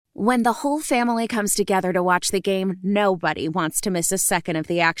When the whole family comes together to watch the game, nobody wants to miss a second of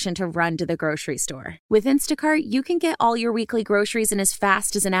the action to run to the grocery store. With Instacart, you can get all your weekly groceries in as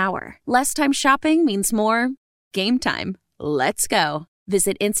fast as an hour. Less time shopping means more game time. Let's go.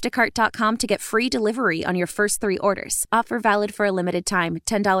 Visit instacart.com to get free delivery on your first 3 orders. Offer valid for a limited time.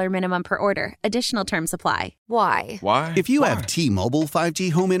 $10 minimum per order. Additional terms apply. Why? If you have T-Mobile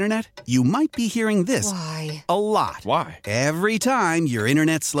 5G home internet, you might be hearing this a lot. Why? Every time your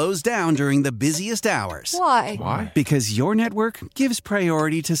internet slows down during the busiest hours. Why? Because your network gives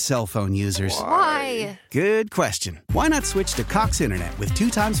priority to cell phone users. Why? Good question. Why not switch to Cox Internet with 2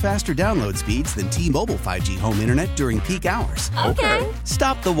 times faster download speeds than T-Mobile 5G home internet during peak hours? Okay.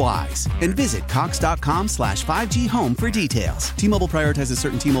 Stop the whys and visit cox.com/5G home for details. T-Mobile prioritizes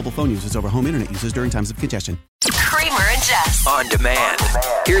certain T-Mobile phone users over home internet users during times of congestion. Kramer and Jess. On demand.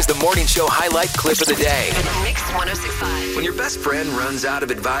 Here's the morning show highlight clip of the day. Mix 106.5. When your best friend runs out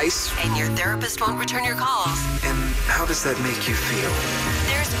of advice. And your therapist won't return your calls. And how does that make you feel?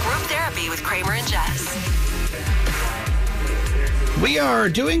 There's group therapy with Kramer and Jess. We are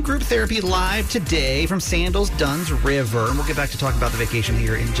doing group therapy live today from Sandals Dunn's River. And we'll get back to talk about the vacation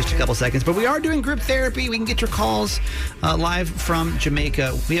here in just a couple seconds. But we are doing group therapy. We can get your calls live from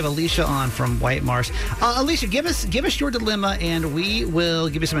Jamaica. We have Alisha on from White Marsh. Alisha, give us your dilemma, and we will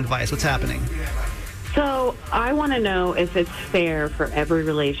give you some advice. What's happening? So I want to know if it's fair for every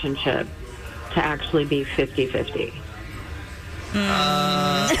relationship to actually be 50-50.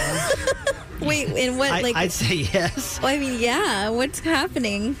 Wait, and what, I'd say yes. Well, I mean, yeah. What's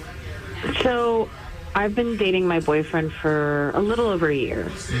happening? So I've been dating my boyfriend for a little over a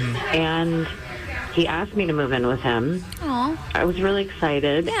year, and he asked me to move in with him. Aw. I was really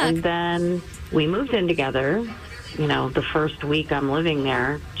excited, Yeah. and then we moved in together. You know, the first week I'm living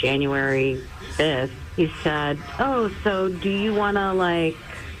there, January 5th, he said, "Oh, so do you want to,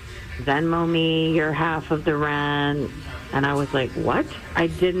 Venmo me your half of the rent?" And I was like, what? I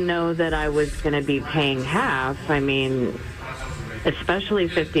didn't know that I was going to be paying half. I mean, especially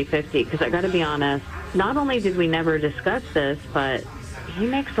 50-50, because I got to be honest, not only did we never discuss this, but he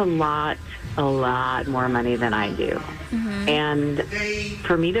makes a lot more money than I do. Mm-hmm. And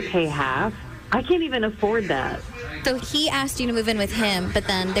for me to pay half, I can't even afford that. So he asked you to move in with him, but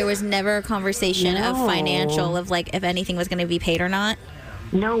then there was never a conversation of financial, of if anything was going to be paid or not?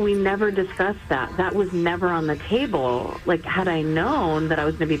 No, we never discussed that. That was never on the table. Had I known that I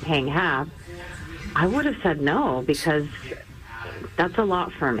was going to be paying half, I would have said no, because that's a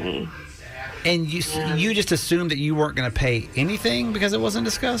lot for me. And you just assumed that you weren't going to pay anything because it wasn't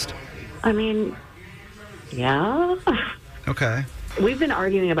discussed? I mean, yeah. Okay. We've been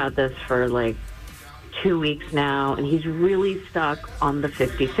arguing about this for 2 weeks now, and he's really stuck on the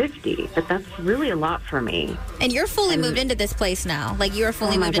 50-50. But that's really a lot for me. And you're fully moved into this place now. You're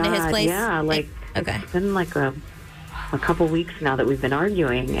fully moved into his place? Yeah, okay. It's been a couple weeks now that we've been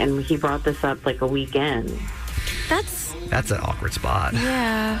arguing, and he brought this up a weekend. That's an awkward spot.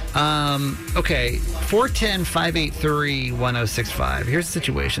 Yeah. Okay, 410-583-1065. Here's the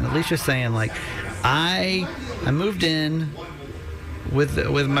situation. Alicia's saying, I moved in with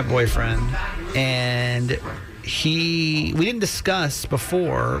my boyfriend, and we didn't discuss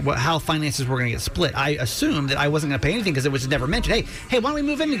before how finances were going to get split. I assumed that I wasn't going to pay anything because it was never mentioned. Hey, why don't we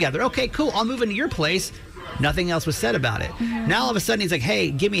move in together? Okay, cool. I'll move into your place. Nothing else was said about it. Mm-hmm. Now all of a sudden he's like,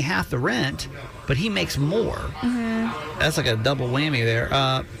 hey, give me half the rent, but he makes more. Mm-hmm. That's a double whammy there.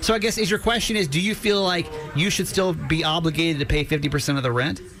 So I guess your question is, do you feel like you should still be obligated to pay 50% of the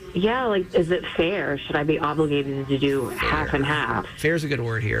rent? Yeah, is it fair? Should I be obligated to do half and half? Fair's a good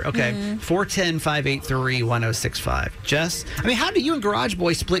word here. Okay, 410-583-1065. Jess, how do you and Garage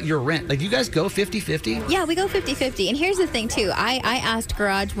Boy split your rent? Do you guys go 50-50? Yeah, we go 50-50. And here's the thing, too. I asked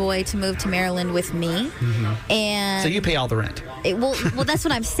Garage Boy to move to Maryland with me. Mm-hmm. And so you pay all the rent? Well, that's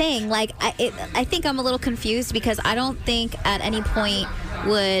what I'm saying. I think I'm a little confused because I don't think at any point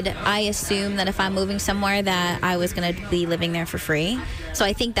would I assume that if I'm moving somewhere that I was going to be living there for free. So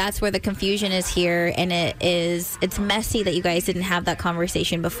I think that's where the confusion is here, and it's messy that you guys didn't have that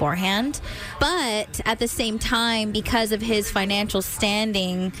conversation beforehand. But at the same time, because of his financial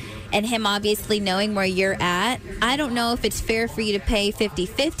standing and him obviously knowing where you're at, I don't know if it's fair for you to pay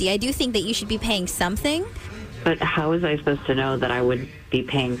 50-50. I do think that you should be paying something. But how was I supposed to know that I would be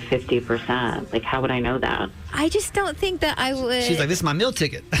paying 50%? How would I know that? I just don't think that I would. She's like, this is my meal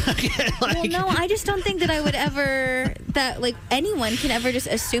ticket. Well, no, I just don't think that I would ever, anyone can ever just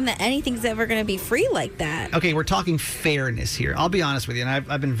assume that anything's ever going to be free like that. Okay, we're talking fairness here. I'll be honest with you,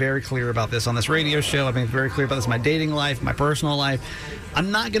 and I've been very clear about this on this radio show. I've been very clear about this in my dating life, my personal life.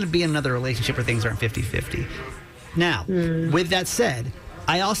 I'm not going to be in another relationship where things aren't 50-50. Now, with that said,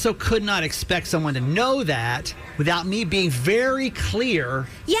 I also could not expect someone to know that without me being very clear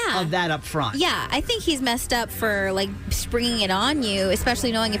of that up front. Yeah, I think he's messed up for like springing it on you,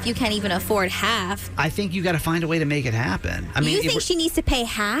 especially knowing if you can't even afford half. I think you got to find a way to make it happen. I mean, you think she needs to pay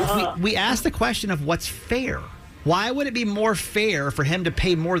half? We asked the question of what's fair. Why would it be more fair for him to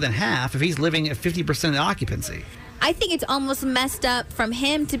pay more than half if he's living at 50% of the occupancy? I think it's almost messed up from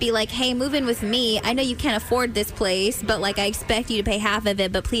him to be like, hey, move in with me. I know you can't afford this place, but like I expect you to pay half of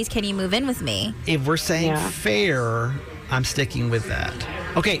it, but please can you move in with me? If we're saying fair, I'm sticking with that.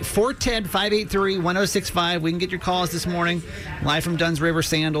 Okay, 410-583-1065. We can get your calls this morning. Live from Dunn's River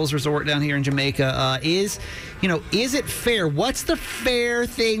Sandals Resort down here in Jamaica. Is it fair? What's the fair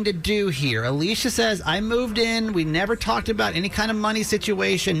thing to do here? Alisha says, I moved in. We never talked about any kind of money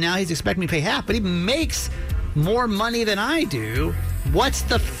situation. Now he's expecting me to pay half, but he makes more money than I do. What's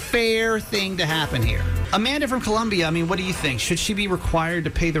the fair thing to happen here? Amanda from Columbia, I mean, what do you think? Should she be required to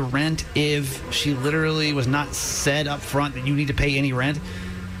pay the rent if she literally was not said up front that you need to pay any rent?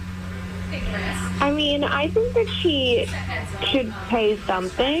 I mean, I think that she should pay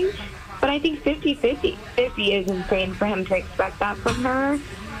something, but I think 50-50 is insane for him to expect that from her.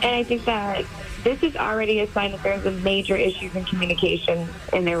 And I think that this is already a sign that there's a major issues in communication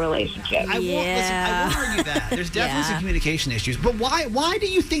in their relationship. I won't argue that. There's definitely some communication issues. But why do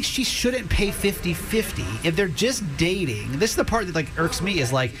you think she shouldn't pay 50-50 if they're just dating? This is the part that like irks me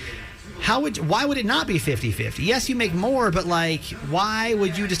is like, why would it not be 50-50? Yes, you make more, but like, why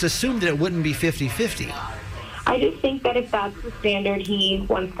would you just assume that it wouldn't be 50-50? I just think that if that's the standard he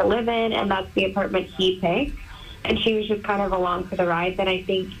wants to live in and that's the apartment he picked, and she was just kind of along for the ride, then I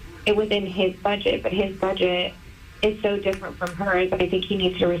think it was in his budget, but his budget is so different from hers, and I think he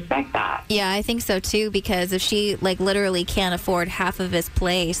needs to respect that. Yeah, I think so too, because if she like literally can't afford half of his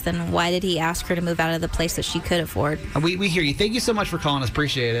place, then why did he ask her to move out of the place that she could afford? We hear you. Thank you so much for calling us.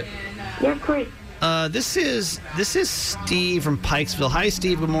 Appreciate it. Yeah, of course. This is Steve from Pikesville. Hi,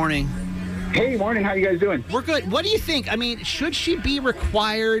 Steve. Good morning. Hey, morning. How you guys doing? We're good. What do you think? I mean, should she be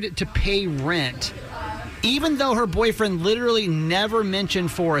required to pay rent, even though her boyfriend literally never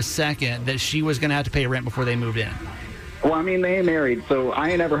mentioned for a second that she was going to have to pay rent before they moved in? Well, I mean, they ain't married, so I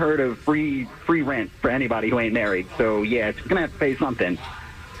ain't never heard of free rent for anybody who ain't married. So, yeah, it's going to have to pay something.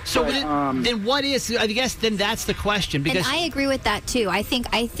 So then what is, I guess then that's the question. Because and I agree with that, too. I think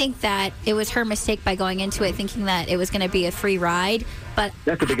that it was her mistake by going into it thinking that it was going to be a free ride. But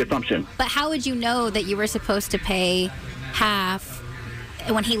that's a big assumption. But how would you know that you were supposed to pay half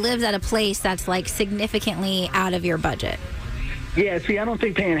when he lives at a place that's like significantly out of your budget? Yeah, see, I don't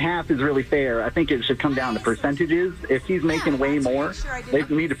think paying half is really fair. I think it should come down to percentages. If he's making way more, they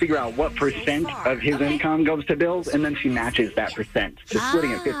need to figure out what percent of his income goes to bills, and then she matches that percent. Just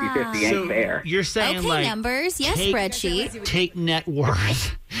splitting it 50-50 ain't fair. You're saying okay, numbers, yes, spreadsheet. Take net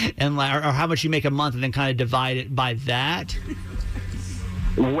worth and or how much you make a month, and then kind of divide it by that.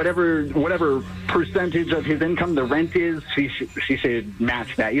 Whatever percentage of his income the rent is, she should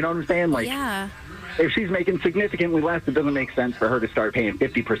match that. You know what I'm saying? Like, yeah. If she's making significantly less, it doesn't make sense for her to start paying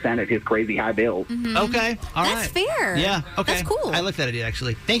 50% of his crazy high bills. Mm-hmm. Okay, all right. That's fair. Yeah, okay. That's cool. I like that idea,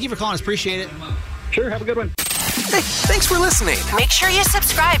 actually. Thank you for calling us. Appreciate it. Sure, have a good one. Hey, thanks for listening. Make sure you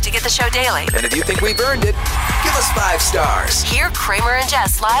subscribe to get the show daily. And if you think we've earned it, give us 5 stars. Hear Kramer and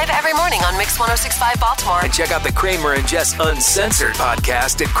Jess live every morning on Mix 106.5 Baltimore. And check out the Kramer and Jess Uncensored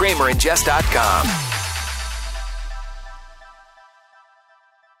podcast at kramerandjess.com.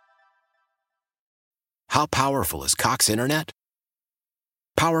 How powerful is Cox Internet?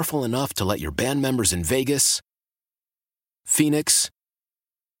 Powerful enough to let your band members in Vegas, Phoenix,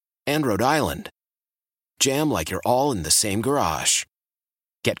 and Rhode Island jam like you're all in the same garage.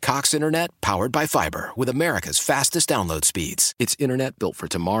 Get Cox Internet powered by fiber with America's fastest download speeds. It's internet built for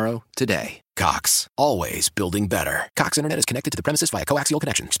tomorrow, today. Cox, always building better. Cox Internet is connected to the premises via coaxial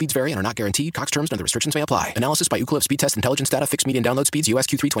connection. Speeds vary and are not guaranteed. Cox terms and other restrictions may apply. Analysis by Ookla of Speed Test Intelligence Data. Fixed median download speeds. US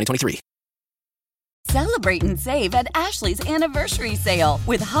Q3 2023. Celebrate and save at Ashley's Anniversary Sale.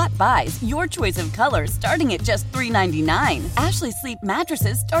 With Hot Buys, your choice of colors starting at just $3.99. Ashley Sleep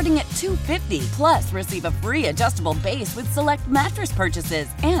mattresses starting at $2.50. Plus, receive a free adjustable base with select mattress purchases.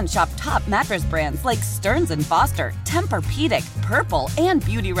 And shop top mattress brands like Stearns & Foster, Tempur-Pedic, Purple, and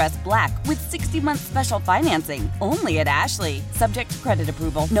Beautyrest Black with 60-month special financing. Only at Ashley. Subject to credit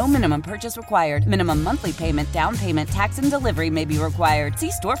approval. No minimum purchase required. Minimum monthly payment, down payment, tax, and delivery may be required. See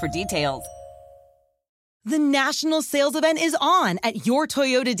store for details. The national sales event is on at your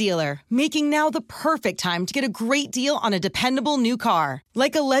Toyota dealer, making now the perfect time to get a great deal on a dependable new car.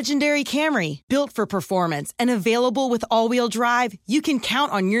 Like a legendary Camry, built for performance and available with all-wheel drive, you can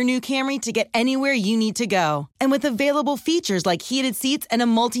count on your new Camry to get anywhere you need to go. And with available features like heated seats and a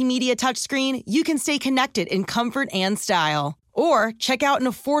multimedia touchscreen, you can stay connected in comfort and style. Or check out an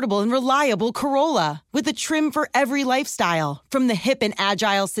affordable and reliable Corolla with a trim for every lifestyle. From the hip and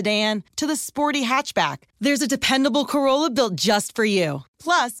agile sedan to the sporty hatchback, there's a dependable Corolla built just for you.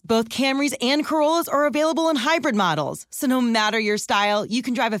 Plus, both Camrys and Corollas are available in hybrid models, so no matter your style, you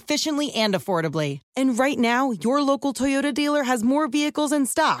can drive efficiently and affordably. And right now, your local Toyota dealer has more vehicles in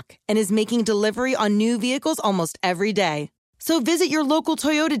stock and is making delivery on new vehicles almost every day. So visit your local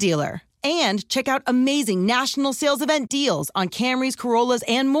Toyota dealer. And check out amazing national sales event deals on Camrys, Corollas,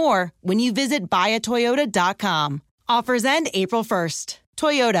 and more when you visit buyatoyota.com. Offers end April 1st.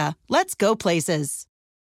 Toyota, let's go places.